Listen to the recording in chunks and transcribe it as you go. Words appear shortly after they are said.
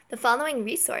The following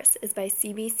resource is by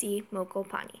CBC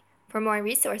Mokopani. For more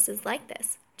resources like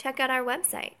this, check out our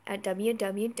website at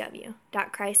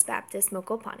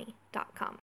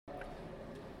www.christbaptistmokopani.com.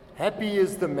 Happy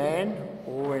is the man,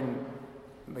 or in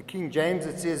the King James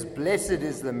it says, blessed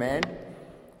is the man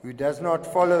who does not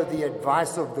follow the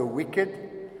advice of the wicked,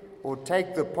 or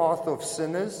take the path of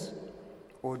sinners,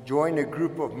 or join a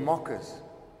group of mockers.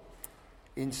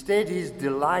 Instead, his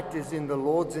delight is in the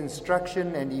Lord's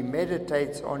instruction, and he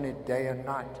meditates on it day and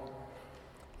night.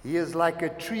 He is like a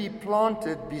tree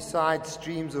planted beside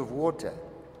streams of water,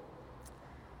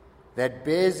 that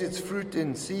bears its fruit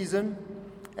in season,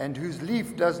 and whose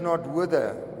leaf does not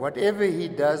wither. Whatever he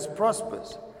does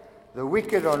prospers. The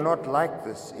wicked are not like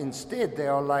this. Instead, they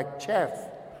are like chaff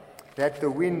that the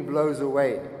wind blows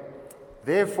away.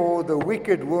 Therefore, the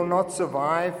wicked will not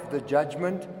survive the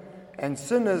judgment, and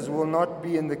sinners will not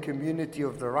be in the community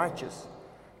of the righteous.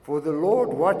 For the Lord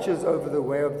watches over the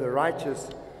way of the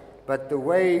righteous, but the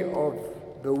way of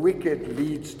the wicked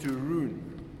leads to ruin.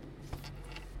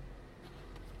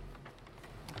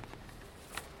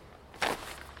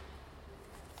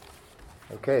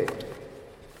 Okay,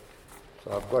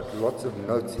 so I've got lots of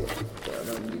notes here, so I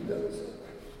don't need those.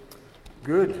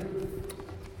 Good.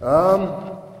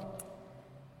 The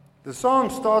psalm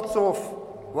starts off,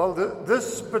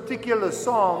 this particular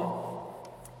psalm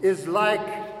is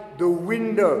like the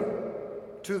window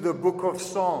to the book of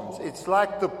Psalms. It's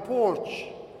like the porch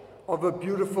of a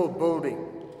beautiful building.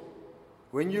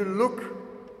 When you look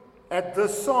at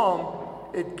this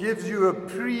psalm, it gives you a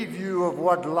preview of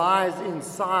what lies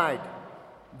inside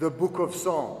the book of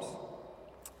Psalms.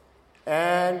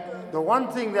 And the one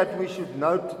thing that we should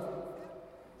note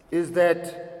is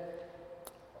that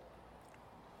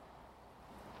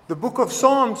the book of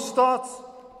Psalms starts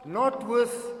not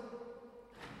with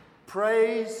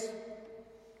praise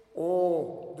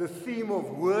or the theme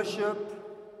of worship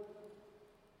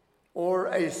or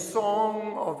a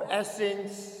song of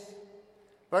ascents,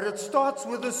 but it starts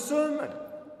with a sermon.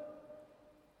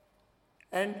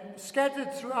 And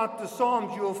scattered throughout the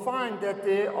Psalms, you'll find that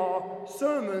there are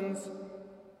sermons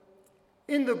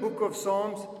in the book of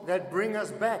Psalms that bring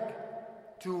us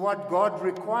back to what God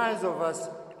requires of us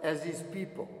as His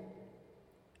people.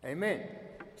 Amen.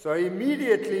 So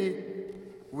immediately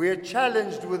we're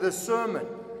challenged with a sermon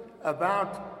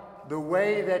about the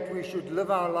way that we should live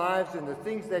our lives and the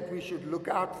things that we should look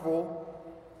out for.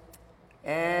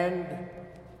 And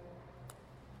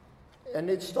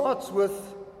it starts with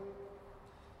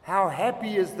how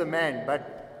happy is the man.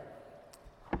 But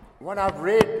what I've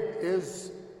read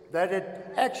is that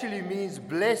it actually means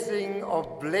blessing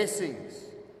of blessings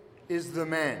is the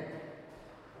man.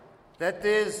 That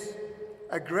there's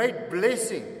a great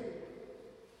blessing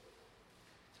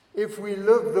if we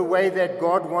live the way that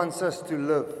God wants us to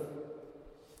live.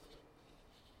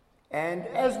 And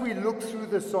as we look through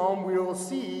the psalm, we will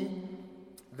see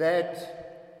that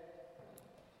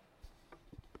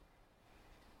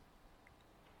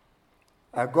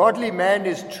a godly man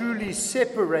is truly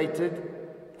separated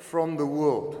from the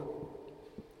world.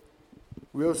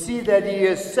 We'll see that he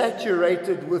is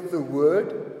saturated with the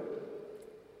word.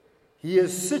 He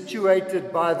is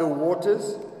situated by the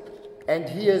waters, and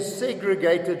he is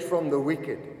segregated from the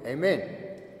wicked. Amen.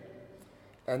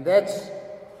 And that's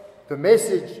the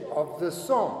message of this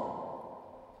psalm.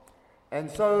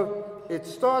 And so it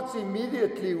starts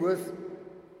immediately with,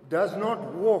 does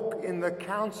not walk in the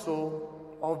counsel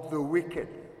of the wicked.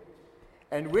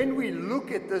 And when we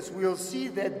look at this, we'll see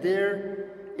that there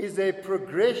is a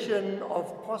progression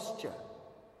of posture.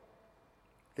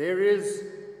 There is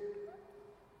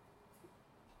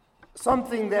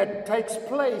something that takes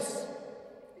place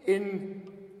in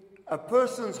a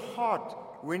person's heart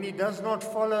when he does not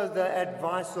follow the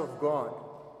advice of God.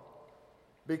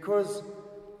 Because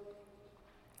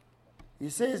he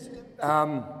says,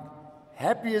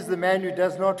 happy is the man who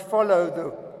does not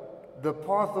follow the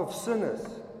path of sinners.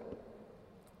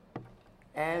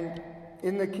 And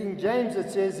in the King James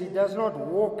it says he does not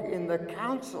walk in the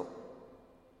counsel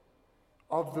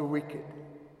of the wicked.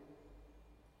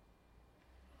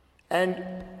 And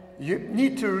you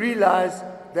need to realize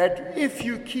that if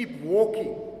you keep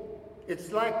walking,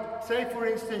 it's like, say for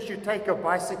instance, you take a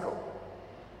bicycle.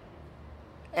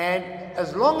 And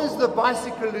as long as the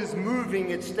bicycle is moving,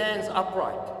 it stands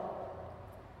upright.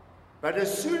 But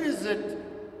as soon as it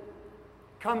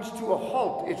comes to a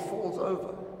halt, it falls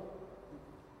over.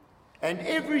 And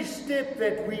every step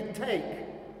that we take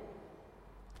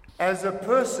as a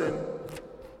person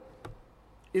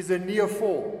is a near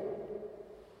fall,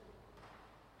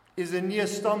 is a near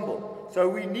stumble. So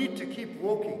we need to keep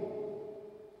walking.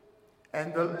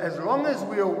 And as long as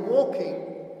we are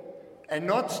walking, and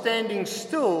not standing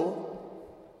still,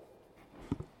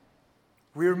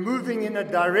 we're moving in a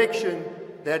direction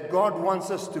that God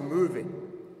wants us to move in.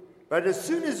 But as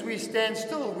soon as we stand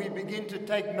still, we begin to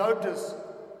take notice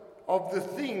of the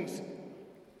things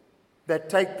that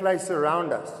take place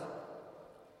around us.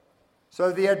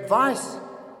 So the advice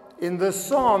in this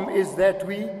psalm is that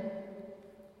we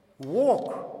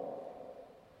walk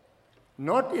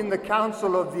not in the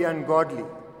counsel of the ungodly,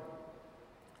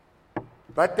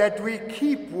 but that we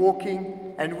keep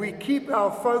walking and we keep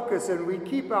our focus and we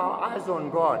keep our eyes on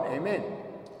God. Amen.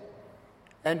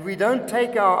 And we don't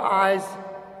take our eyes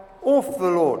off the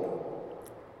Lord.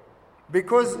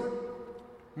 Because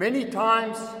many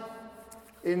times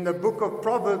in the book of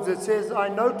Proverbs it says, I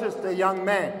noticed a young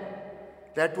man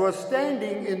that was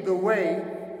standing in the way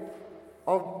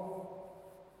of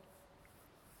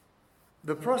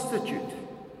the prostitute.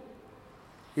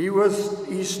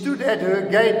 He stood at her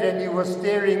gate and he was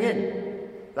staring in.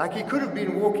 Like he could have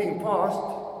been walking past,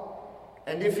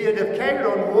 and if he had have carried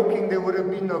on walking, there would have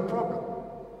been no problem.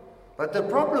 But the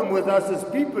problem with us as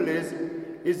people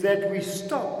is that we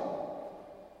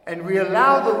stop and we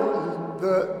allow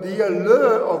the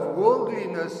allure of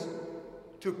worldliness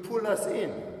to pull us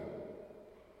in.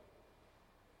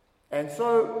 And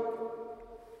so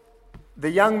the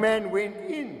young man went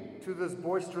in to this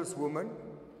boisterous woman,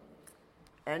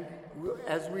 and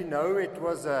as we know, it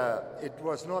was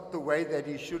not the way that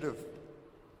he should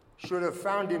have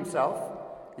found himself.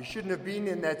 He shouldn't have been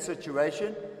in that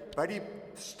situation, but he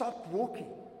stopped walking.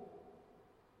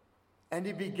 And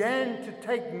he began to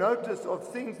take notice of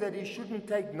things that he shouldn't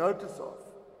take notice of.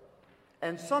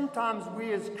 And sometimes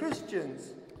we as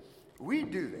Christians, we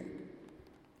do that.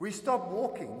 We stop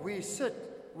walking, we sit,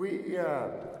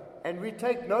 and we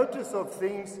take notice of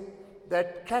things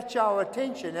that catch our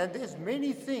attention. And there's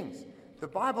many things. The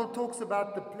Bible talks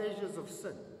about the pleasures of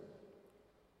sin.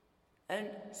 And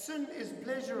sin is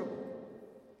pleasurable,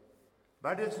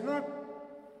 but it's not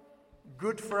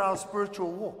good for our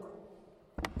spiritual walk.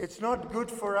 It's not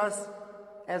good for us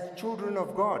as children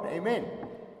of God. Amen.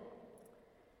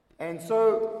 And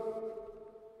so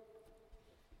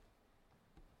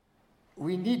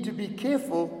we need to be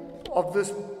careful of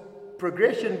this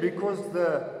progression, because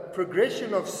the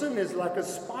progression of sin is like a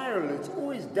spiral. It's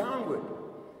always downward.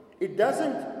 It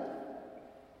doesn't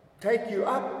take you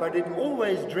up, but it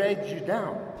always drags you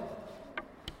down.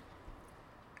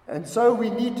 And so we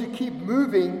need to keep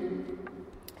moving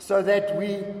so that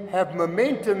we have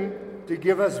momentum to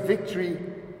give us victory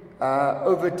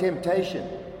over temptation.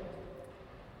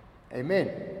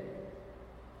 Amen.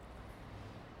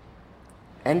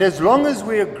 And as long as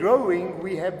we are growing,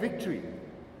 we have victory.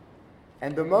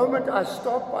 And the moment I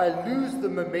stop, I lose the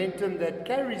momentum that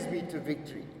carries me to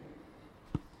victory.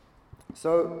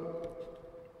 So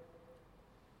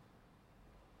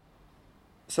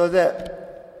that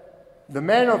the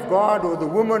man of God or the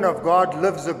woman of God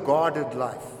lives a guarded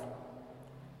life.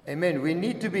 Amen. We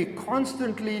need to be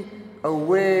constantly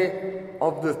aware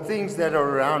of the things that are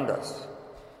around us.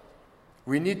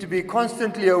 We need to be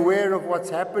constantly aware of what's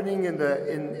happening on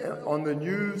the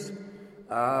news,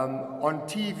 on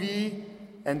TV,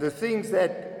 and the things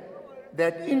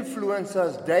that influence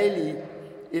us daily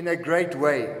in a great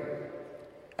way.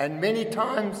 And many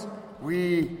times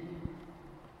we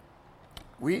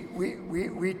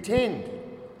tend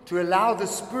to allow the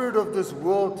spirit of this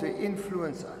world to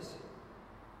influence us.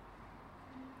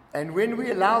 And when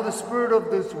we allow the spirit of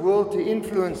this world to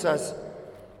influence us,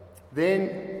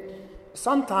 then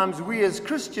sometimes we as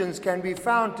Christians can be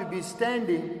found to be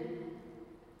standing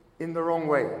in the wrong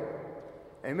way.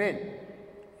 Amen.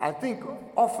 I think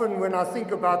often when I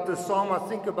think about this psalm, I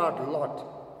think about Lot.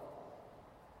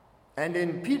 And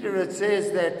in Peter it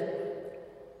says that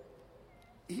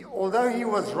although he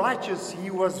was righteous,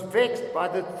 he was vexed by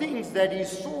the things that he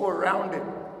saw around him.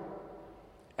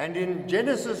 And in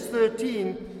Genesis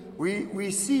 13, we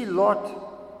see Lot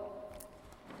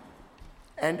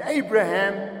and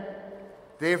Abraham.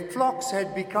 Their flocks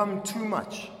had become too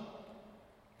much.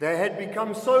 They had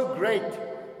become so great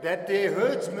that their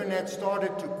herdsmen had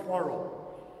started to quarrel.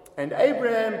 And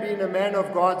Abraham, being a man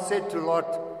of God, said to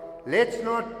Lot, let's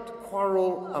not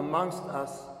quarrel amongst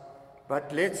us,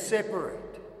 but let's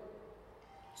separate.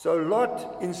 So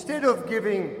Lot, instead of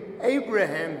giving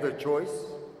Abraham the choice,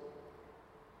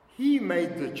 he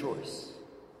made the choice.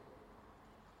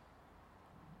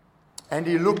 And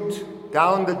he looked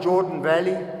down the Jordan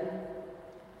Valley,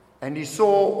 and he saw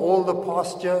all the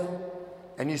pasture,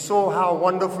 and he saw how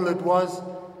wonderful it was,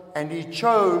 and he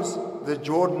chose the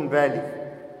Jordan Valley.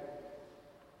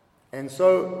 And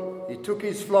so he took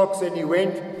his flocks and he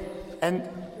went. And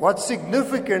what's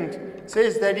significant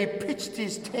says that he pitched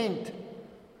his tent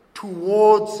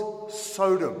towards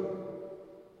Sodom.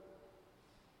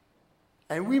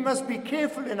 And we must be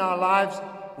careful in our lives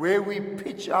where we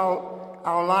pitch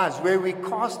our lives, where we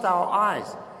cast our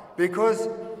eyes. Because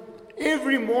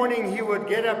every morning he would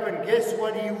get up, and guess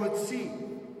what he would see?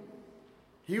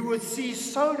 He would see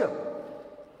Sodom.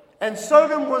 And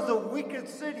Sodom was a wicked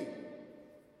city.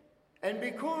 And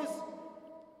because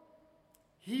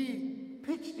he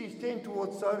pitched his tent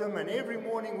towards Sodom, and every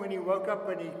morning when he woke up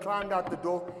and he climbed out the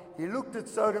door, he looked at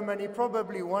Sodom and he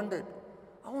probably wondered,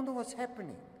 I wonder what's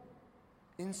happening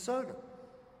in Sodom.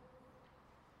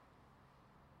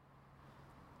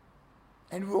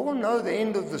 And we all know the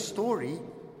end of the story.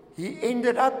 He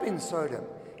ended up in Sodom.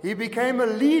 He became a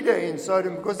leader in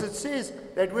Sodom, because it says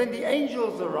that when the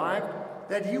angels arrived,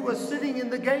 that he was sitting in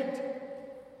the gate.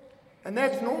 And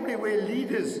that's normally where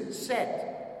leaders sat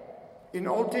in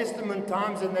Old Testament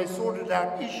times, and they sorted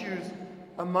out issues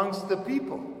amongst the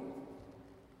people.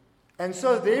 And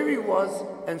so there he was,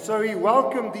 and so he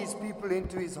welcomed these people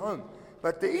into his home.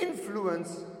 But the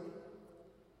influence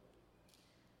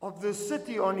of the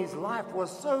city on his life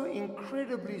was so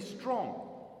incredibly strong.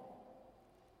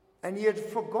 And he had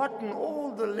forgotten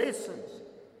all the lessons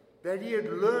that he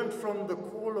had learned from the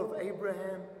call of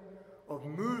Abraham, of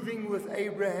moving with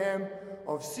Abraham,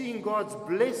 of seeing God's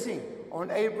blessing on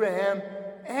Abraham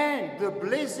and the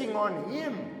blessing on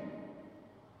him,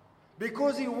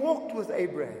 because he walked with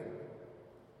Abraham.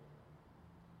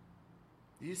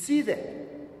 You see that?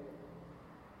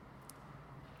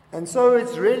 And so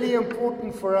it's really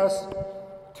important for us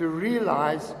to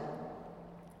realize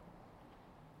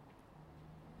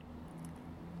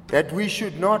that we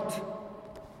should not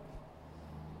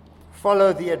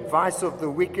follow the advice of the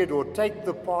wicked or take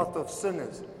the path of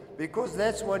sinners, because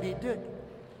that's what he did.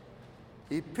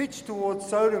 He pitched towards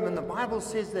Sodom, and the Bible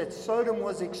says that Sodom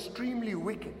was extremely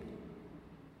wicked.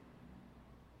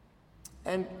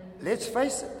 And let's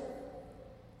face it,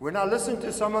 when I listen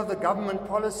to some of the government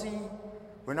policy,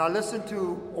 when I listen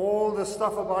to all the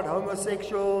stuff about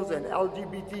homosexuals and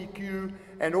LGBTQ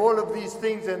and all of these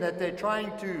things, and that they're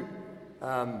trying to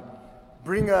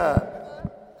bring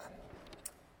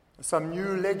some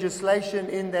new legislation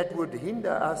in that would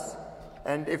hinder us.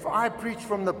 And if I preach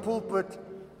from the pulpit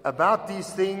about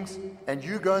these things and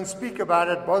you go and speak about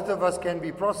it, both of us can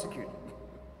be prosecuted.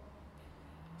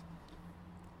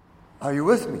 Are you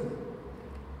with me?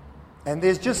 And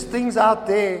there's just things out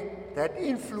there that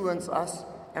influence us,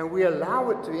 and we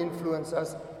allow it to influence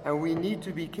us, and we need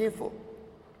to be careful.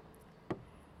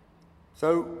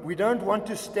 So we don't want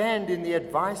to stand in the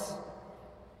advice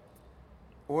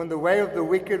or in the way of the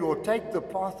wicked or take the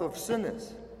path of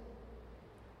sinners,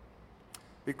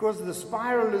 because the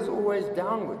spiral is always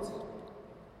downwards.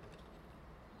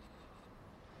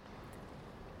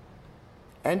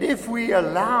 And if we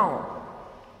allow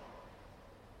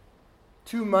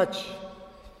too much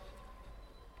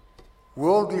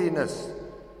worldliness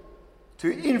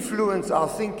to influence our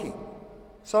thinking,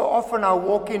 so often I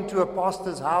walk into a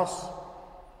pastor's house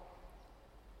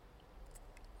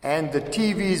and the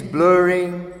TV's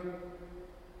blurring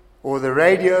or the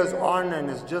radio's on and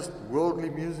it's just worldly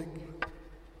music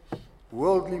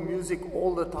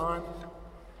all the time.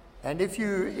 And if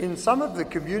you, in some of the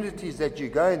communities that you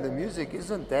go in, the music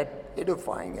isn't that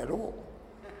edifying at all.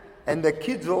 And the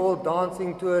kids are all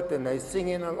dancing to it and they're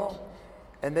singing along.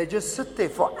 And they just sit there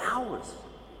for hours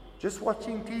just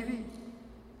watching TV.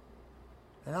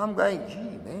 And I'm going, gee,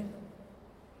 man.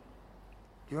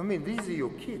 You know what I mean? These are your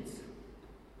kids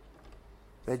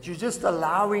that you're just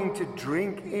allowing to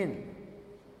drink in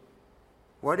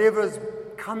whatever's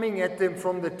coming at them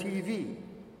from the TV.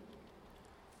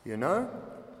 You know?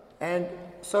 And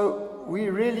so we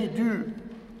really do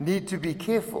need to be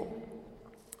careful,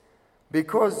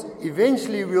 because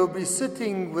eventually we'll be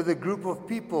sitting with a group of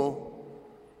people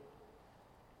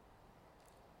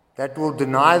that will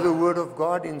deny the word of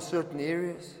God in certain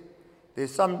areas.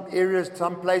 There's some areas,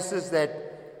 some places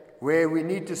that where we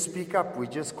need to speak up, we're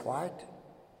just quiet.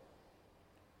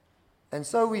 And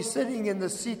so we're sitting in the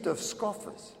seat of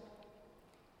scoffers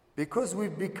because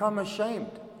we've become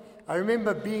ashamed. I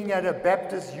remember being at a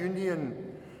Baptist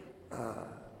Union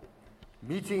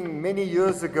meeting many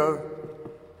years ago,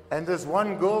 and this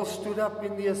one girl stood up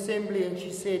in the assembly and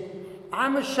she said,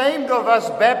 I'm ashamed of us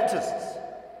Baptists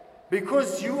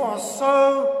because you are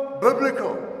so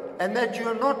biblical and that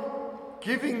you're not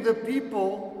giving the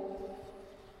people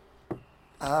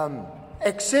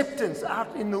acceptance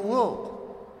out in the world.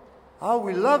 Oh,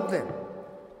 we love them,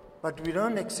 but we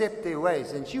don't accept their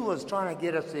ways. And she was trying to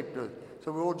get us to.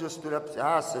 So we all just stood up and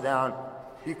said, sit down,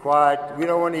 be quiet. We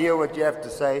don't want to hear what you have to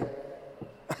say.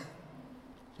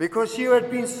 because she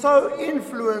had been so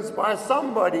influenced by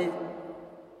somebody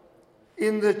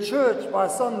in the church, by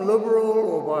some liberal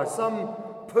or by some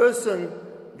person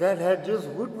that had just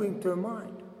hoodwinked her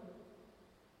mind.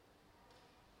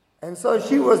 And so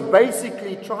she was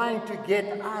basically trying to get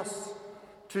us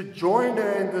to join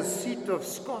her in the seat of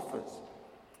scoffers,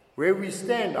 where we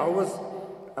stand. I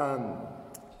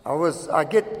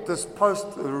get this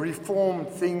post-reform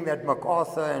thing that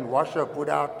MacArthur and Washer put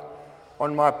out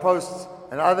on my posts,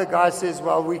 and other guy says,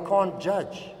 well, we can't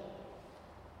judge.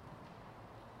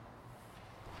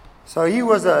 So he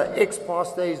was an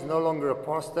ex-pastor, he's no longer a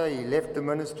pastor, he left the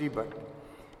ministry, but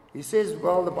he says,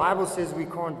 well, the Bible says we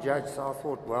can't judge. So I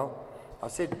thought, well, I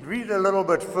said, read a little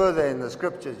bit further in the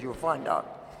scriptures, you'll find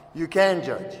out. You can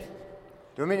judge.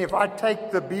 I mean, if I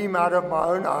take the beam out of my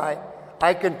own eye,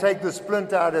 I can take the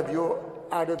splint out of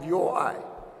your eye.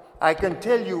 I can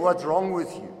tell you what's wrong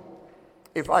with you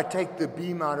if I take the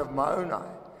beam out of my own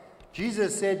eye.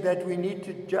 Jesus said that we need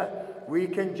to judge. We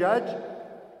can judge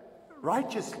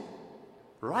righteously.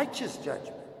 Righteous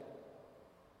judgment.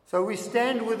 So we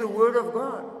stand with the Word of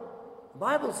God. The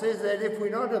Bible says that if we're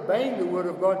not obeying the Word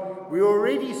of God, we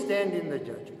already stand in the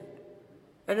judgment.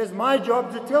 And it's my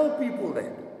job to tell people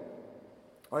that.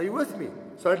 Are you with me?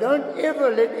 So don't ever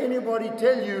let anybody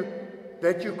tell you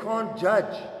that you can't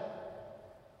judge,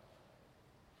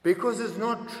 because it's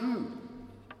not true.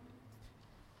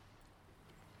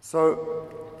 So,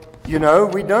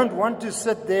 we don't want to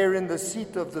sit there in the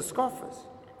seat of the scoffers.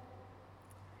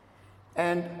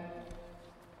 And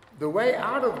the way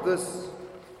out of this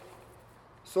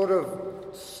sort of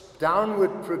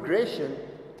downward progression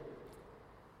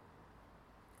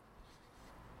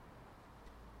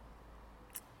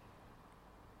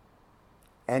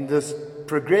and this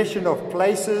progression of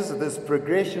places, this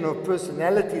progression of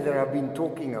personality that I've been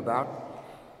talking about,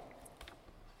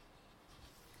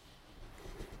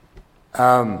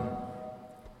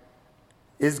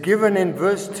 is given in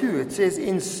verse 2. It says,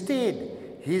 instead,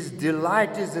 his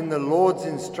delight is in the Lord's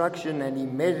instruction, and he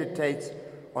meditates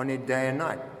on it day and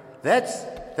night. That's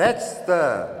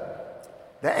the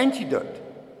antidote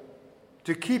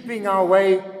to keeping our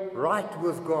way right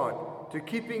with God, to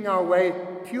keeping our way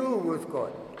pure with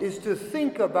God, is to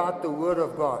think about the Word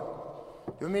of God.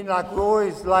 You mean, like we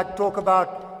always talk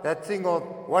about that thing of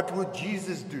what would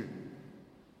Jesus do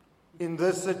in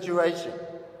this situation?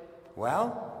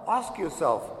 Well, ask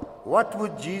yourself, what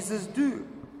would Jesus do?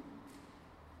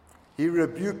 He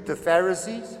rebuked the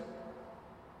Pharisees.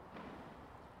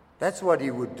 That's what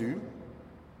he would do.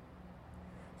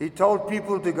 He told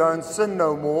people to go and sin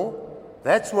no more.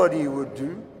 That's what he would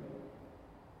do.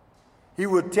 He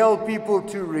would tell people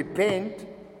to repent.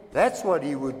 That's what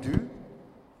he would do.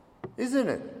 Isn't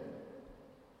it?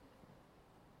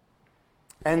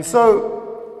 And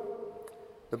so,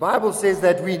 the Bible says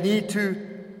that we need to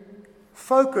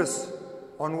focus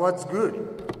on what's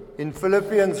good. In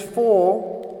Philippians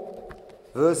 4,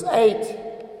 verse 8,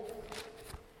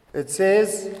 it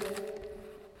says,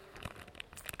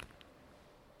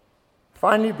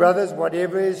 finally, brothers,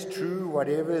 whatever is true,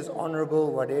 whatever is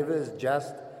honorable, whatever is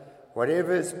just,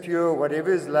 whatever is pure,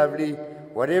 whatever is lovely,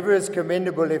 whatever is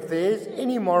commendable, if there is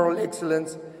any moral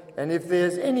excellence, and if there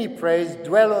is any praise,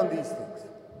 dwell on these things.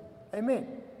 Amen.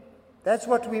 That's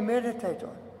what we meditate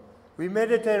on. We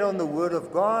meditate on the Word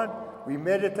of God. We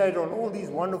meditate on all these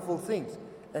wonderful things.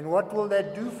 And what will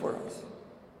that do for us?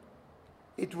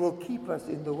 It will keep us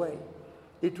in the way.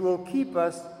 It will keep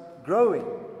us growing.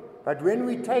 But when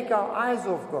we take our eyes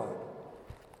off God,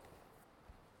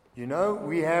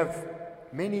 we have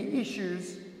many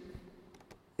issues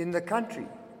in the country.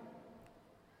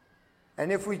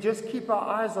 And if we just keep our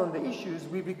eyes on the issues,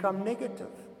 we become negative.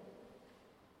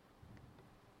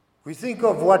 We think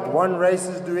of what one race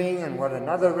is doing and what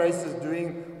another race is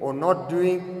doing or not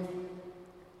doing.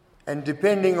 And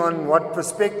depending on what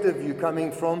perspective you're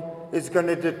coming from, it's going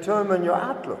to determine your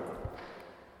outlook.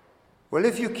 Well,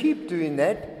 if you keep doing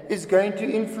that, it's going to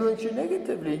influence you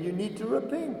negatively. You need to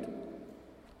repent.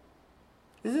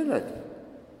 Isn't it?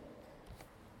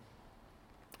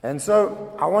 And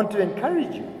so, I want to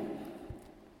encourage you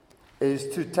is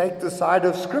to take the side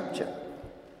of Scripture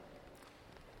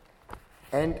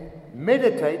and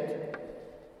meditate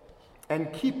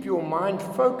and keep your mind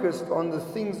focused on the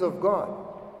things of God.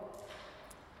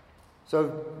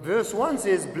 So verse 1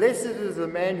 says, blessed is the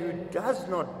man who does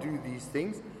not do these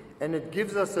things, and it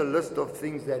gives us a list of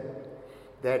things that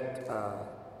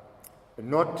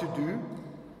not to do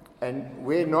and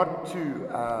where not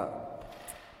to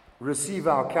receive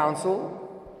our counsel.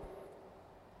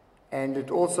 And it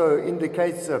also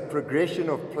indicates a progression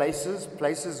of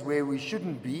places where we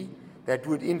shouldn't be, that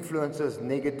would influence us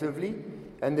negatively.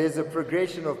 And there's a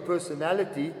progression of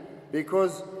personality,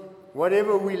 because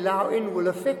whatever we allow in will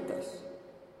affect us.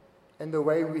 And the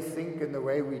way we think, and the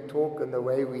way we talk, and the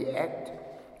way we act,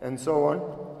 and so on.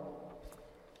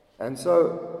 And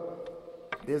so,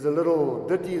 there's a little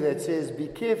ditty that says, be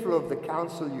careful of the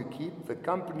counsel you keep, the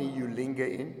company you linger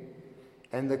in,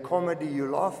 and the comedy you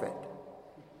laugh at.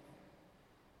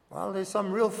 Well, there's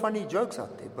some real funny jokes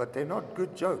out there, but they're not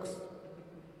good jokes. Do you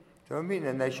know what I mean?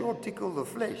 And they sure tickle the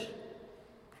flesh.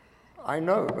 I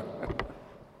know.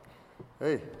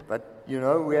 Hey, but,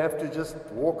 we have to just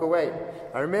walk away.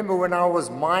 I remember when I was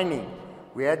mining,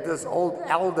 we had this old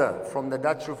elder from the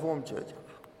Dutch Reformed Church.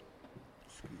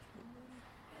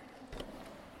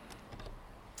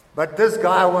 But this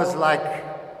guy was like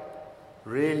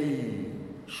really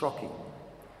shocking.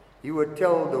 He would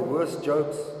tell the worst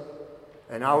jokes,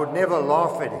 and I would never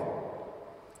laugh at him.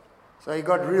 So he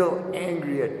got real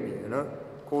angry at me,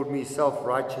 called me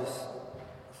self-righteous.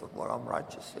 I thought, well, I'm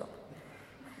righteous, yeah.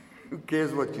 Who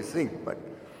cares what you think?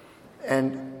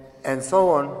 And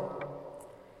so on.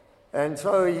 And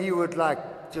so he would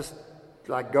just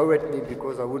go at me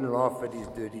because I wouldn't laugh at his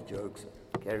dirty jokes.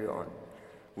 Carry on.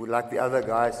 Like the other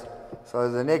guys. So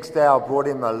the next day I brought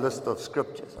him a list of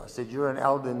scriptures. I said, you're an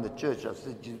elder in the church. I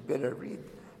said, you better read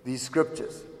these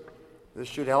scriptures. This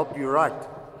should help you right.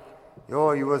 He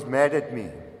was mad at me.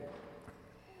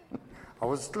 I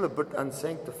was still a bit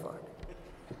unsanctified.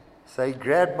 So he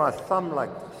grabbed my thumb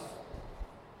like this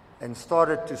and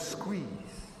started to squeeze.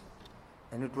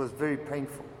 And it was very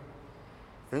painful.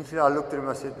 Eventually I looked at him and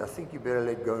I said, I think you better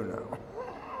let go now.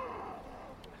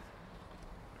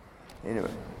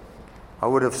 Anyway, I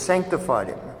would have sanctified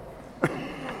him.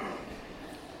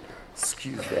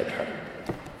 Excuse that.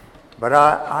 But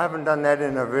I haven't done that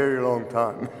in a very long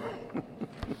time.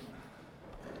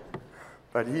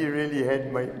 But he really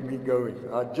had me going.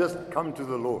 I'd just come to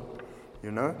the Lord,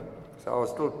 So I was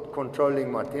still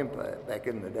controlling my temper back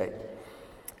in the day.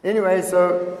 Anyway,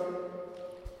 so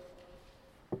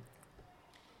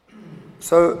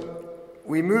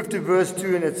we move to verse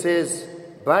 2 and it says,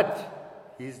 but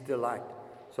his delight.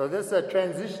 So this is a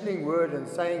transitioning word and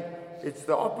saying it's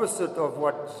the opposite of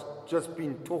what's just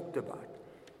been talked about.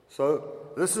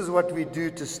 So this is what we do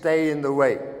to stay in the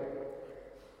way.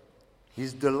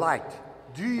 His delight.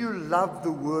 Do you love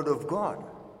the Word of God?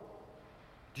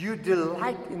 Do you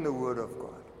delight in the Word of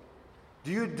God?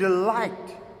 Do you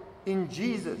delight in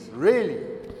Jesus? Really?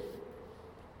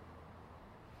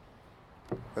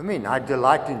 I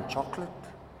delight in chocolate.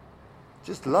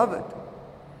 Just love it.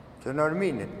 Do you know what I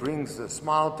mean? It brings a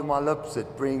smile to my lips.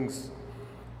 It brings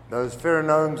those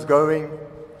pheromones going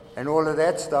and all of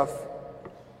that stuff.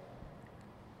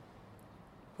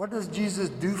 What does Jesus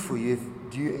do for you?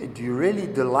 Do you really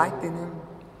delight in Him?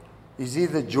 Is He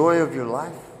the joy of your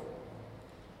life?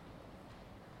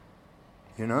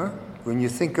 When you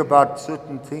think about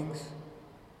certain things,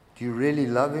 do you really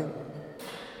love Him?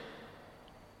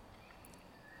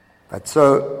 But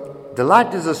so,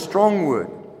 delight is a strong word.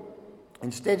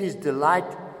 Instead, his delight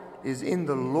is in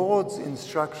the Lord's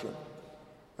instruction.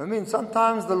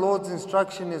 Sometimes the Lord's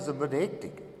instruction is a bit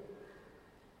hectic.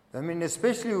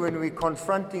 Especially when we're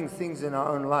confronting things in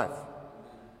our own life.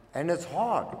 And it's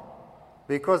hard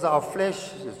because our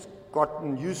flesh has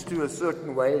gotten used to a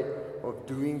certain way of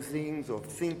doing things, of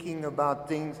thinking about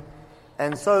things.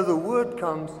 And so the word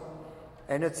comes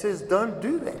and it says, don't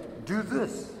do that. Do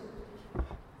this.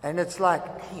 And it's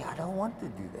like, hey, I don't want to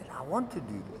do that. I want to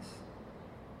do this.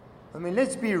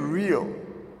 Let's be real.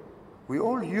 We're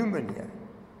all human here.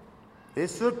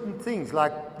 There's certain things,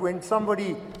 like when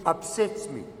somebody upsets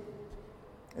me,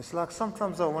 it's like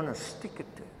sometimes I want to stick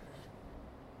it to them.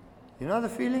 You know the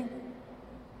feeling?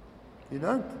 You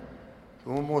don't?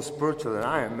 You're more spiritual than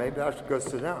I am. Maybe I should go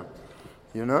sit down.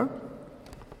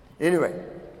 Anyway,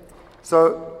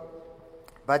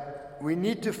 but we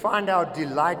need to find our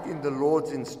delight in the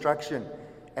Lord's instruction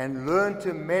and learn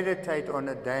to meditate on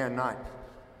it day and night.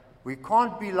 We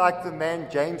can't be like the man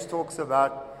James talks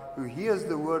about who hears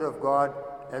the word of God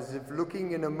as if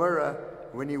looking in a mirror.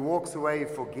 When he walks away, he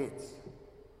forgets.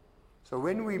 So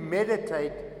when we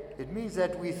meditate, it means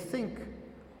that we think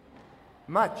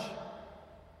much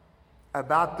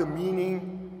about the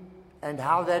meaning and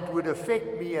how that would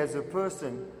affect me as a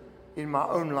person in my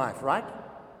own life, right?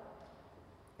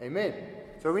 Amen.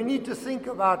 So we need to think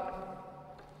about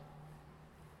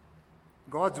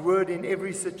God's word in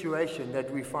every situation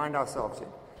that we find ourselves in.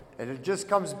 And it just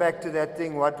comes back to that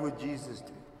thing, what would Jesus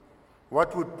do?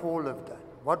 What would Paul have done?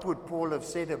 What would Paul have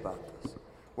said about this?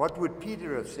 What would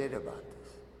Peter have said about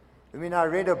this? I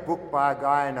read a book by a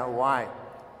guy in Hawaii,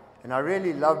 and I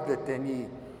really loved it.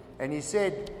 And he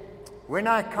said, when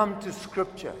I come to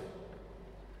Scripture,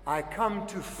 I come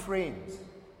to friends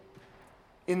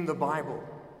in the Bible.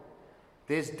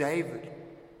 There's David,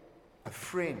 a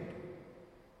friend.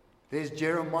 There's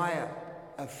Jeremiah,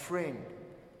 a friend.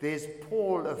 There's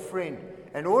Paul, a friend.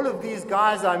 And all of these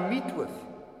guys I meet with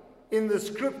in the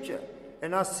Scripture,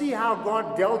 and I see how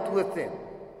God dealt with them.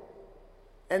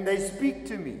 And they speak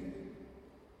to me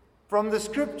from the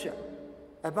Scripture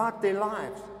about their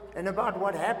lives and about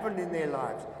what happened in their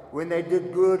lives when they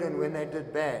did good and when they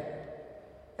did bad,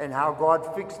 and how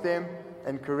God fixed them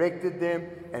and corrected them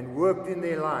and worked in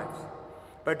their lives.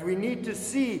 But we need to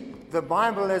see the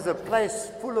Bible as a place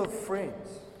full of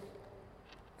friends.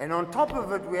 And on top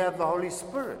of it, we have the Holy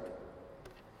Spirit,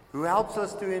 who helps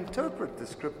us to interpret the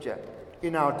Scripture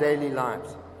in our daily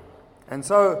lives. And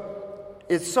so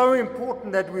it's so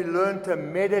important that we learn to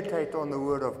meditate on the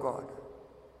Word of God.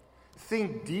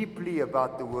 Think deeply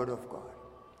about the Word of God.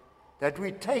 That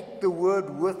we take the Word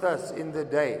with us in the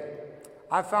day.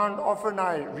 I found often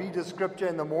I read a Scripture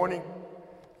in the morning,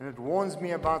 and it warns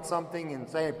me about something in,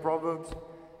 say, Proverbs,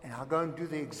 and I'll go and do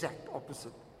the exact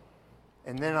opposite.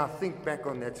 And then I think back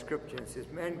on that Scripture and says,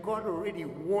 man, God already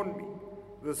warned me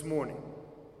this morning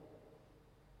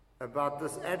about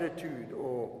this attitude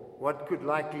or what could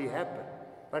likely happen.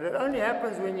 But it only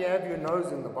happens when you have your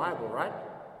nose in the Bible, right?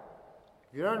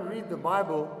 If you don't read the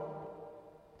Bible,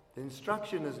 the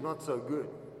instruction is not so good.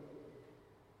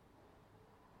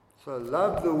 So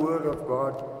love the Word of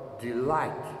God,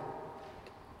 delight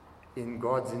in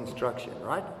God's instruction,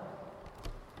 right?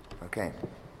 Okay.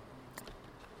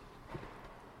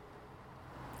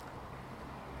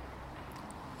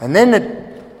 And then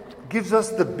it gives us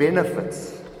the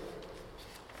benefits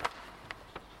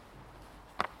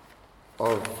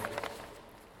of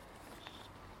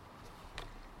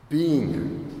being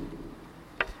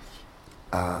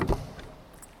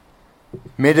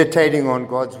meditating on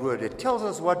God's Word. It tells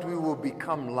us what we will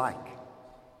become like.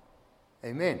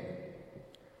 Amen.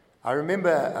 I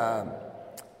remember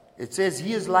it says,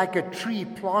 he is like a tree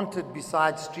planted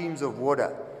beside streams of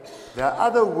water. The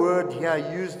other word here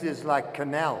used is like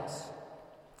canals.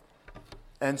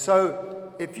 And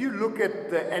so if you look at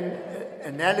the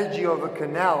analogy of a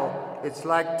canal, it's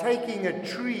like taking a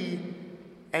tree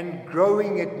and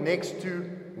growing it next to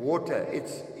water.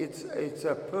 It's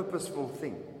a purposeful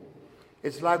thing.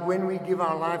 It's like when we give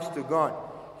our lives to God,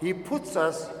 He puts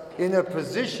us in a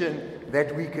position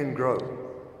that we can grow.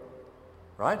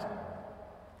 Right?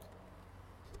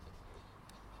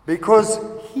 Because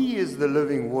He is the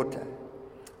living water.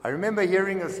 I remember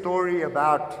hearing a story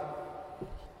about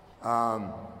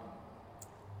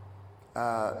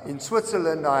in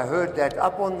Switzerland. I heard that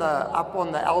up on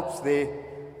the Alps there,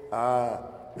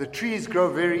 the trees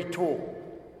grow very tall,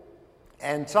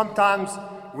 and sometimes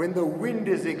when the wind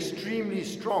is extremely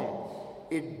strong,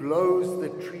 it blows the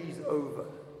trees over.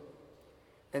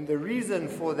 And the reason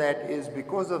for that is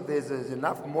because there's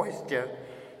enough moisture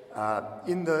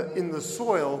in the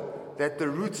soil that the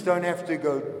roots don't have to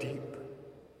go deep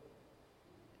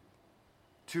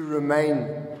to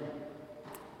remain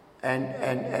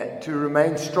and to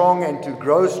remain strong and to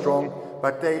grow strong,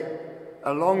 but they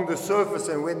along the surface,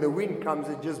 and when the wind comes,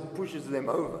 it just pushes them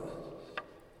over.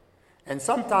 And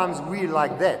sometimes we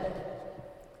like that.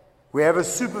 We have a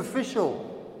superficial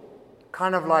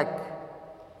kind of like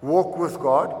walk with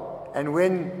God, and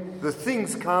when the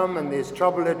things come and there's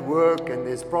trouble at work and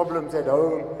there's problems at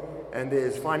home and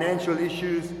there's financial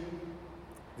issues,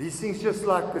 these things it's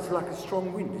like a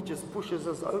strong wind. It just pushes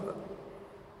us over.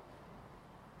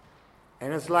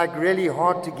 And it's like really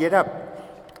hard to get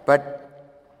up.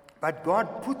 But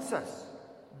God puts us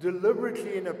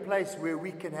deliberately in a place where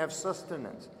we can have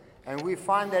sustenance. And we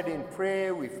find that in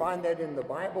prayer, we find that in the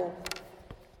Bible,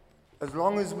 as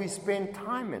long as we spend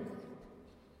time in it.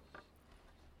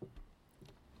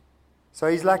 So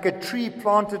He's like a tree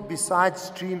planted beside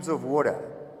streams of water.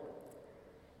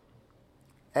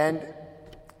 And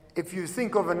if you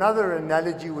think of another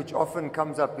analogy which often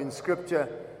comes up in Scripture,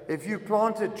 if you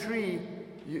plant a tree,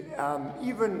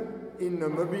 even in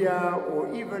Namibia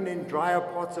or even in drier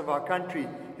parts of our country,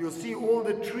 you'll see all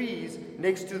the trees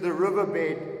next to the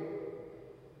riverbed.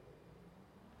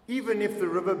 Even if the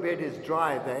riverbed is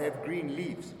dry, they have green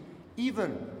leaves,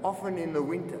 even often in the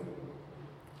winter,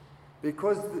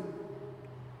 because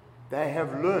they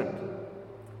have learned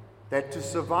that to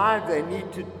survive they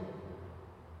need to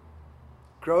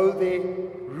grow their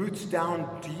roots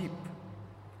down deep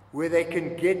where they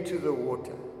can get to the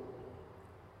water.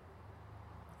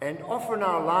 And often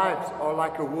our lives are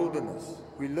like a wilderness.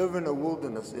 We live in a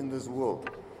wilderness in this world.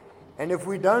 And if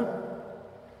we don't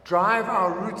drive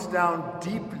our roots down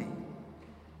deeply,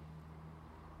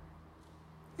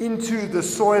 into the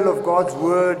soil of God's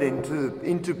word,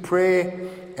 into prayer,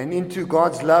 and into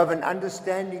God's love, and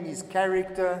understanding His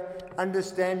character,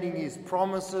 understanding His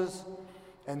promises,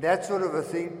 and that sort of a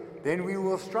thing, then we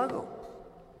will struggle.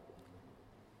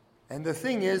 And the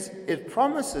thing is, it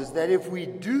promises that if we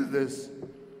do this,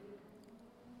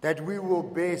 that we will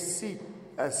bear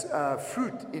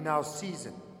fruit in our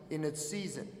season, in its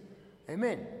season.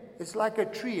 Amen. It's like a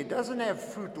tree. It doesn't have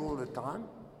fruit all the time.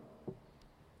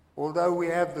 Although we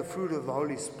have the fruit of the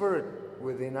Holy Spirit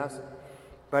within us,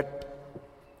 but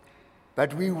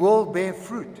we will bear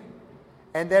fruit.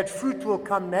 And that fruit will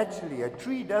come naturally. A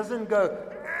tree doesn't go,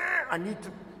 I need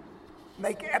to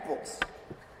make apples.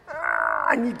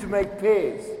 I need to make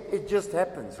pears. It just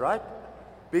happens, right?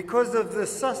 Because of the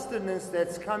sustenance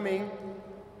that's coming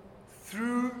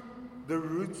through the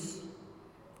roots,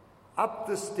 up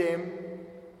the stem,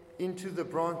 into the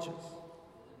branches.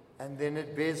 And then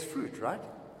it bears fruit, right?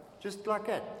 Just like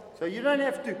that. So you don't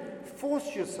have to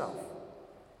force yourself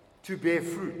to bear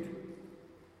fruit.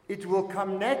 It will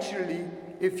come naturally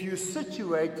if you're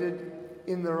situated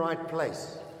in the right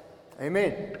place.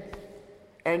 Amen.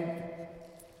 And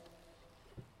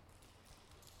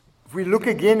if we look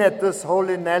again at this whole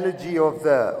analogy of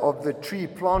the tree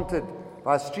planted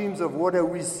by streams of water,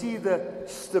 we see the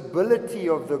stability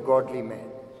of the godly man.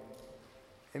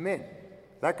 Amen.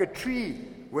 Like a tree,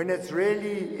 when it's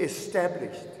really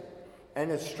established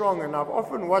and it's strong. And I've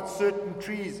often watched certain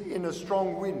trees in a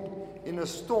strong wind, in a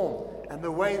storm, and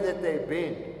the way that they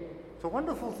bend. It's a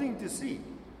wonderful thing to see,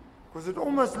 because it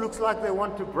almost looks like they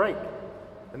want to break,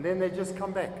 and then they just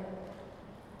come back,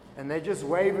 and they just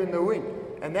wave in the wind.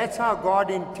 And that's how God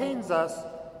intends us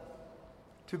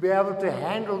to be able to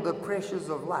handle the pressures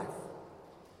of life,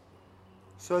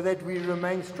 so that we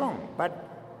remain strong. But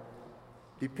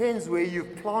depends where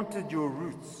you've planted your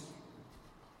roots.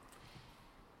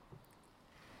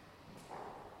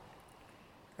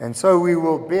 And so we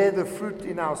will bear the fruit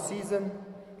in our season.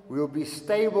 We'll be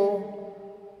stable.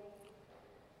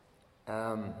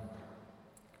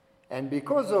 And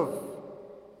because of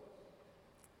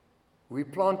we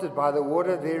planted by the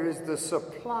water, there is the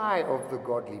supply of the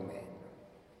godly man.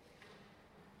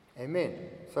 Amen.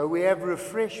 So we have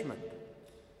refreshment.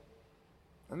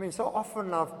 I mean, so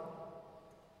often I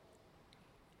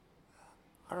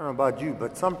don't know about you,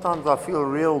 but sometimes I feel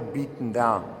real beaten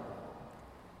down,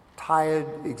 tired,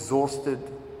 exhausted.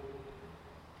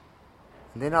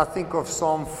 And then I think of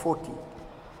Psalm 40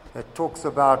 that talks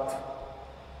about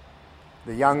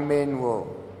the young men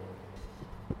will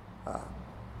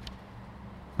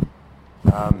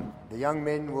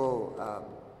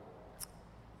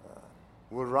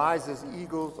rise as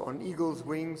eagles on eagles'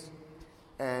 wings,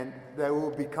 and they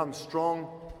will become strong.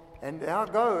 And I'll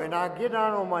go and I get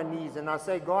down on my knees and I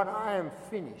say, God, I am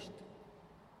finished.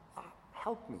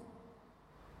 Help me.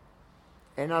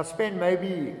 And I'll spend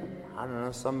maybe, I don't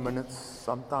know, some minutes.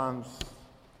 Sometimes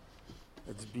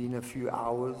it's been a few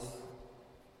hours,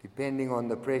 depending on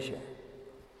the pressure.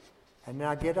 And then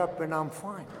I get up and I'm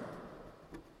fine.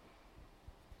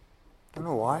 Don't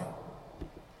know why.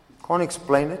 Can't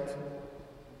explain it.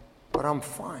 But I'm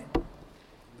fine.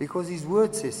 Because His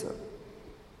Word says so.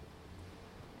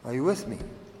 Are you with me?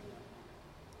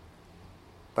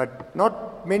 But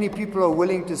not many people are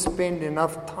willing to spend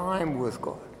enough time with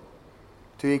God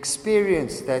to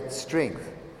experience that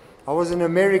strength. I was in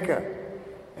America,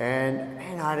 and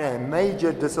man, I had a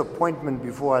major disappointment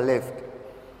before I left.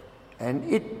 And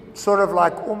it sort of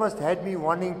like almost had me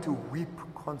wanting to weep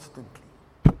constantly.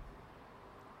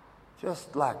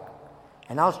 Just like,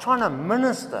 and I was trying to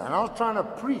minister, and I was trying to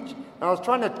preach, and I was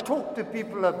trying to talk to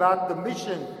people about the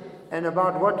mission and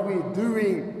about what we're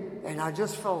doing, and I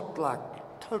just felt like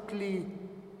totally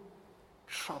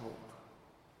troubled.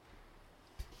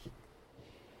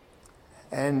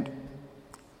 And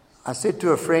I said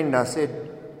to a friend, I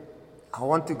said, I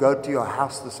want to go to your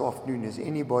house this afternoon. Is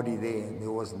anybody there? And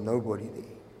there was nobody there.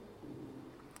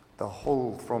 The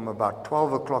whole, from about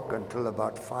 12 o'clock until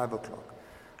about 5 o'clock.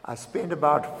 I spent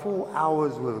about 4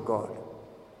 hours with God.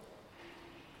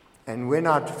 And when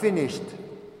I'd finished,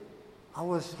 I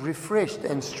was refreshed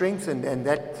and strengthened, and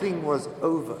that thing was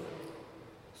over.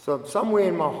 So somewhere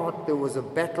in my heart there was a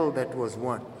battle that was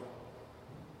won.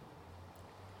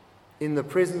 In the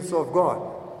presence of God.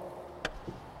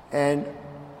 And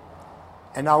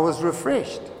I was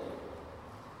refreshed.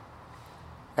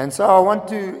 And so I want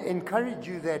to encourage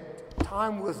you that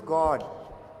time with God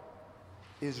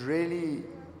is really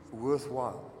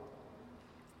worthwhile.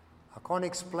 I can't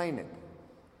explain it,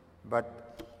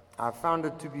 but I found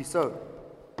it to be so.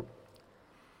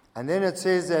 And then it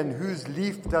says, and whose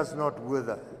leaf does not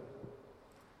wither.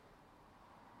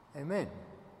 Amen.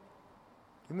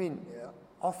 I mean,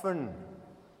 often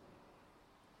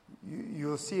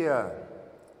you'll see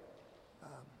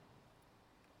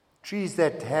trees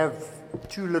that have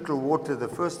too little water. The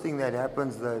first thing that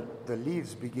happens, the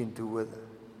leaves begin to wither,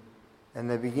 and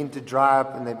they begin to dry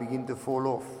up, and they begin to fall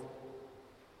off.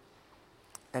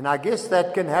 And I guess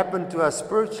that can happen to us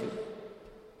spiritually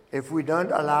if we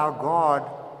don't allow God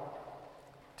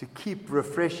to keep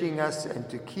refreshing us and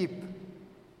to keep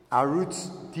our roots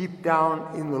deep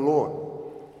down in the Lord.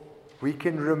 We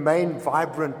can remain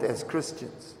vibrant as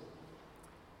Christians,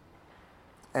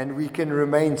 and we can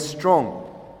remain strong.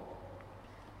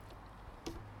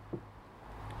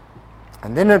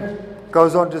 And then it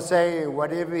goes on to say,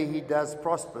 whatever he does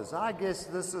prospers. I guess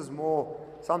this is more,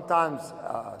 sometimes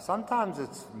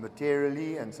it's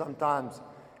materially, and sometimes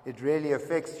it really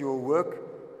affects your work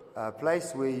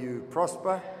place where you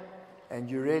prosper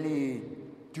and you really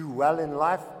do well in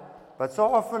life. But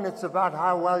so often it's about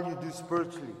how well you do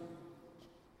spiritually.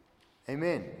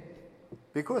 Amen.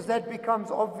 Because that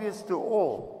becomes obvious to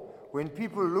all. When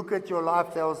people look at your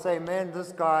life, they'll say, man,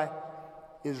 this guy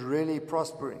is really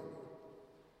prospering.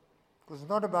 Because it's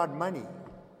not about money.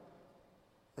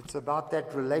 It's about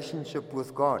that relationship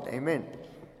with God. Amen.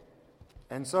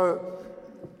 And so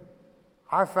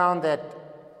I found that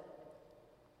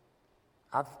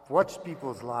I've watched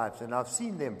people's lives and I've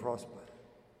seen them prosper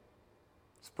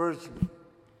spiritually.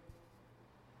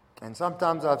 And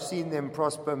sometimes I've seen them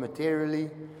prosper materially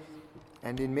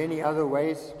and in many other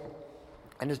ways.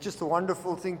 And it's just a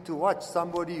wonderful thing to watch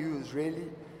somebody who is really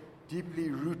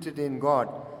deeply rooted in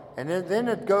God. And then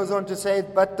it goes on to say,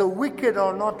 but the wicked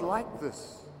are not like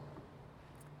this.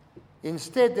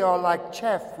 Instead, they are like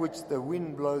chaff which the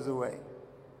wind blows away.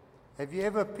 Have you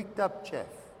ever picked up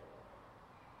chaff?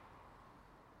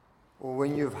 Or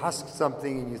when you've husked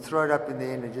something and you throw it up in the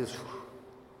air and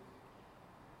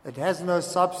it has no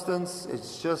substance,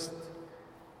 it's just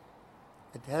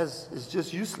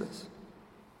useless.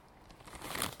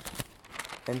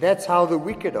 And that's how the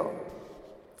wicked are.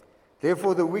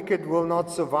 Therefore, the wicked will not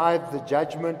survive the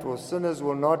judgment, or sinners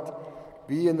will not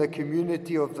be in the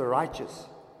community of the righteous.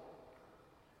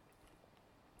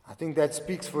 I think that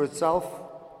speaks for itself.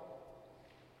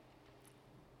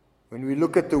 When we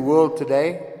look at the world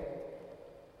today,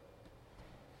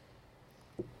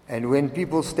 and when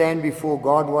people stand before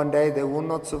God one day, they will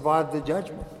not survive the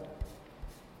judgment.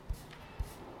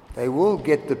 They will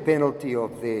get the penalty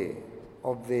of their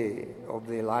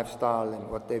lifestyle and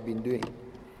what they've been doing.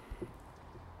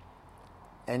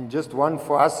 And just one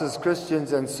for us as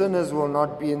Christians, and sinners will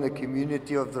not be in the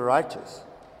community of the righteous.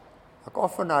 Like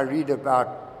often I read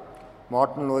about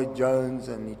Martin Lloyd-Jones,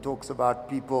 and he talks about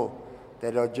people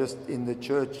that are just in the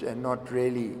church and not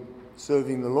really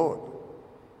serving the Lord.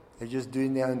 They're just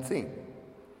doing their own thing.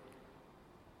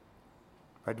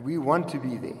 But we want to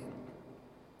be there.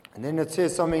 And then it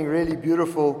says something really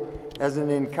beautiful as an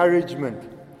encouragement.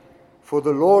 For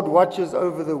the Lord watches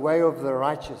over the way of the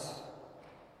righteous.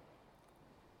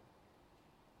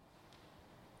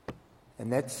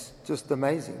 And that's just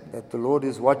amazing, that the Lord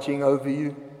is watching over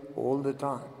you all the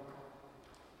time.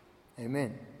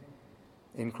 Amen.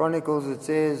 In Chronicles it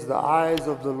says, the eyes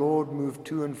of the Lord move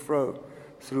to and fro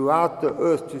throughout the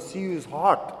earth to see whose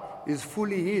heart is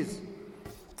fully His.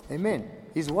 Amen.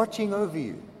 He's watching over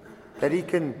you, that He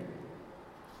can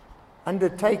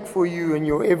undertake for you in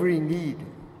your every need,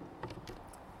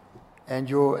 and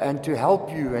to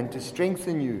help you and to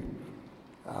strengthen you.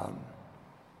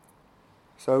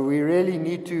 So we really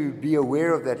need to be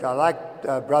aware of that. I like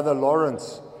Brother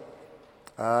Lawrence.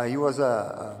 He was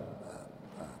not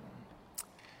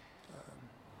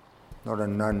a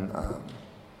nun,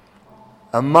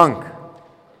 a monk.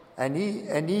 And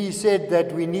he said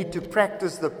that we need to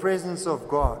practice the presence of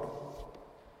God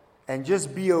and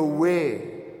just be aware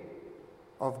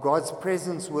of God's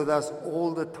presence with us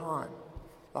all the time.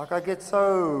 Like I get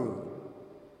so,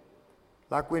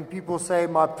 like when people say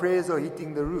my prayers are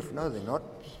hitting the roof. No, they're not.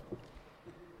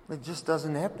 It just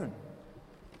doesn't happen.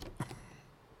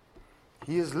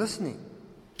 He is listening.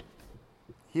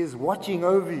 He is watching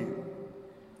over you.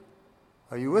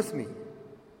 Are you with me?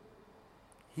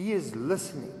 He is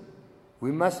listening.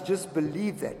 We must just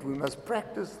believe that. We must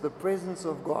practice the presence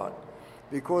of God,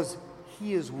 because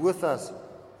He is with us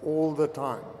all the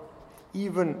time,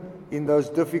 even in those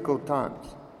difficult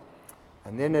times.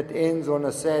 And then it ends on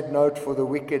a sad note for the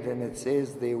wicked, and it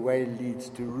says their way leads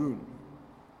to ruin.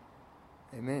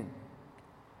 Amen.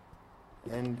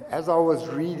 And as I was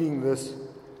reading this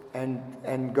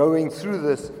and going through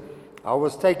this, I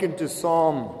was taken to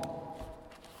Psalm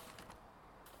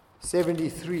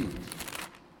 73.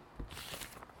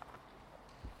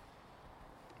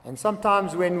 And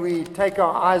sometimes when we take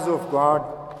our eyes off God,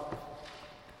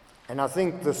 and I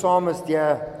think the psalmist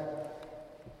here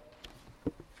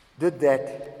did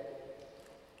that.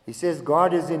 He says,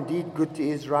 God is indeed good to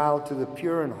Israel, to the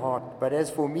pure in heart. But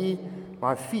as for me,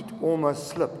 my feet almost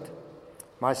slipped.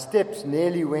 My steps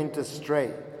nearly went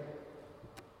astray.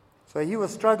 So he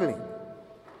was struggling.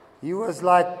 He was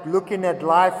like looking at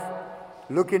life,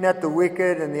 looking at the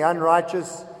wicked and the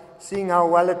unrighteous, seeing how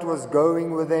well it was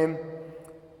going with them,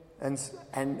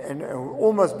 and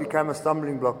almost became a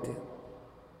stumbling block to him.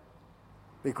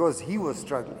 Because he was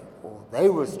struggling, or they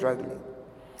were struggling.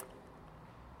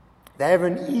 They have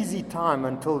an easy time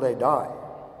until they die.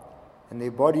 And their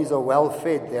bodies are well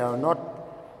fed. They are not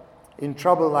in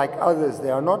trouble like others. They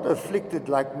are not afflicted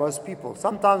like most people.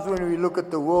 Sometimes when we look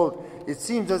at the world, it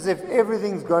seems as if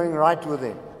everything's going right with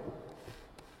them.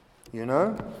 You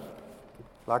know?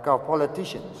 Like our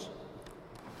politicians.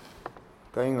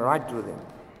 Going right with them.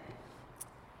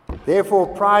 Therefore,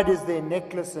 pride is their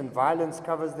necklace and violence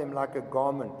covers them like a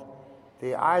garment.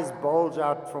 Their eyes bulge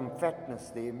out from fatness.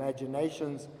 Their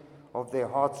imaginations of their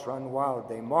hearts run wild.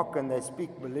 They mock and they speak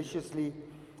maliciously.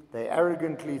 They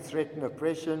arrogantly threaten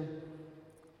oppression.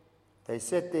 They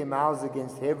set their mouths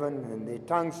against heaven and their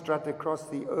tongues strut across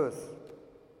the earth.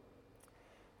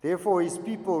 Therefore his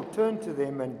people turn to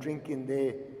them and drink in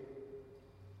their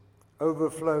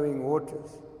overflowing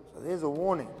waters. So there's a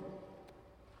warning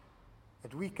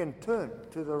that we can turn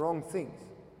to the wrong things.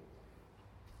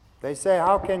 They say,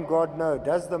 how can God know?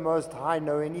 Does the Most High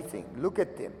know anything? Look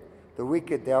at them. The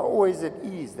wicked, they are always at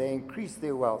ease. They increase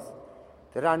their wealth.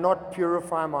 Did I not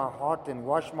purify my heart and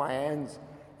wash my hands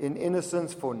in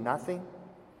innocence for nothing?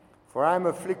 For I am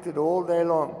afflicted all day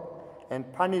long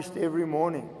and punished every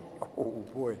morning. Oh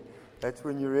boy, that's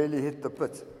when you really hit the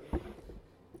pit.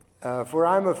 For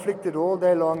I am afflicted all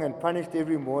day long and punished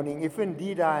every morning. If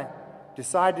indeed I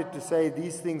decided to say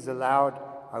these things aloud,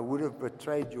 I would have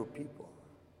betrayed your people.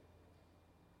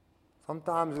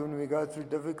 Sometimes when we go through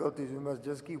difficulties, we must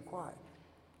just keep quiet.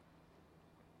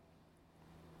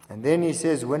 And then he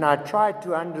says, when I tried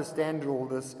to understand all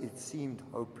this, it seemed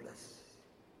hopeless.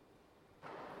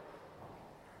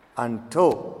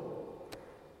 Until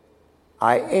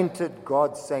I entered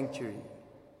God's sanctuary.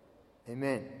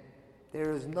 Amen.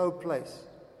 There is no place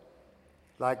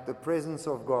like the presence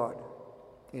of God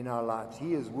in our lives.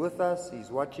 He is with us. He's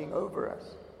watching over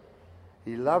us.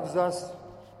 He loves us.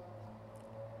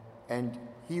 And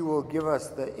He will give us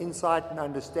the insight and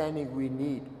understanding we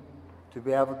need to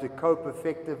be able to cope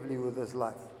effectively with this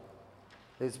life.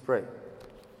 Let's pray.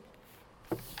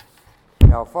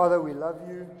 Now, Father, we love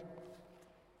you.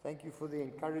 Thank you for the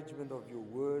encouragement of your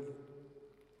word,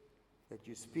 that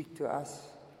you speak to us,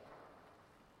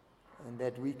 and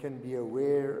that we can be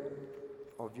aware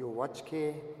of your watch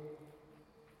care,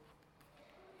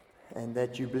 and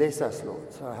that you bless us,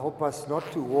 Lord. So help us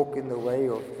not to walk in the way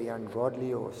of the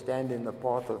ungodly or stand in the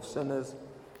path of sinners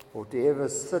or to ever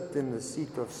sit in the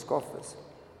seat of scoffers.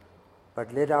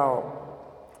 But let our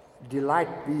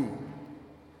delight be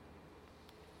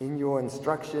in your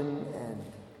instruction and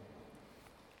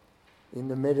in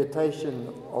the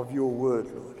meditation of your word,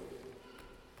 Lord.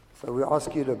 So we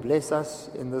ask you to bless us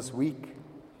in this week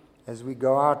as we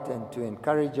go out and to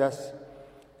encourage us.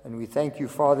 And we thank you,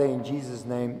 Father, in Jesus'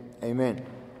 name. Amen.